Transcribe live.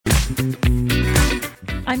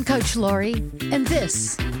I'm Coach Lori, and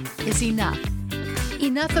this is Enough.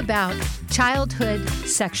 Enough about childhood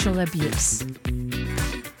sexual abuse.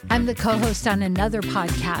 I'm the co-host on another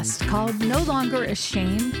podcast called No Longer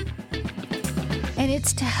Ashamed, and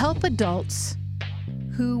it's to help adults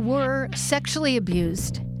who were sexually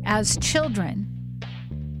abused as children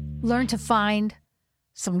learn to find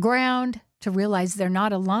some ground, to realize they're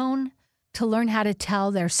not alone, to learn how to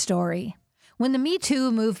tell their story. When the Me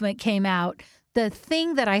Too movement came out, the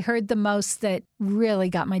thing that I heard the most that really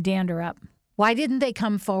got my dander up, why didn't they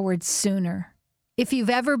come forward sooner? If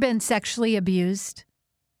you've ever been sexually abused,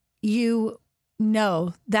 you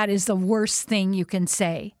know that is the worst thing you can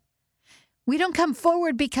say. We don't come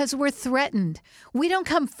forward because we're threatened. We don't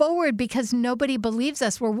come forward because nobody believes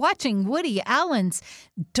us. We're watching Woody Allen's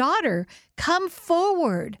daughter come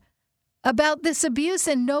forward about this abuse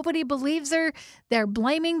and nobody believes her. They're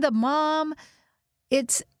blaming the mom.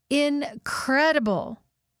 It's incredible,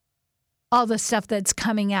 all the stuff that's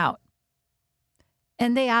coming out.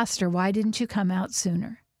 And they asked her, why didn't you come out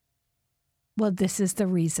sooner? Well, this is the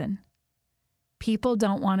reason. People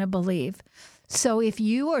don't want to believe. So if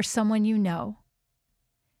you or someone you know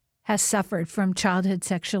has suffered from childhood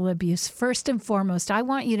sexual abuse, first and foremost, I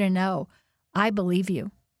want you to know I believe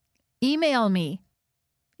you. Email me.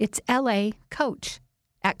 It's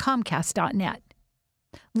lacoach@comcast.net.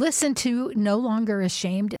 Listen to No Longer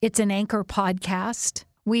Ashamed. It's an Anchor podcast.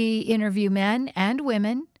 We interview men and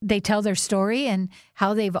women. They tell their story and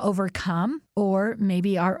how they've overcome, or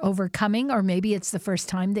maybe are overcoming, or maybe it's the first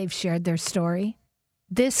time they've shared their story.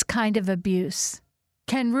 This kind of abuse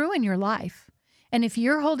can ruin your life. And if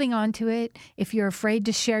you're holding on to it, if you're afraid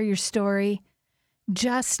to share your story,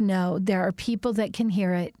 just know there are people that can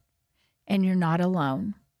hear it and you're not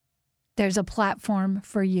alone. There's a platform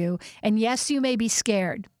for you. And yes, you may be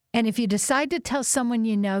scared. And if you decide to tell someone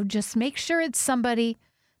you know, just make sure it's somebody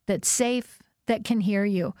that's safe, that can hear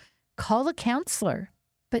you. Call a counselor,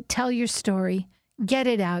 but tell your story. Get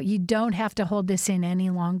it out. You don't have to hold this in any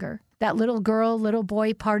longer. That little girl, little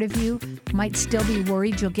boy part of you might still be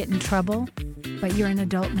worried you'll get in trouble, but you're an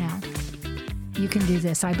adult now. You can do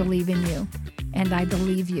this. I believe in you, and I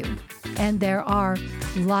believe you. And there are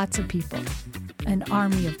lots of people, an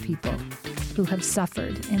army of people who have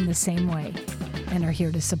suffered in the same way and are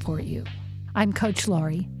here to support you. I'm Coach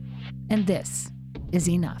Lori, and this is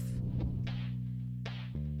Enough.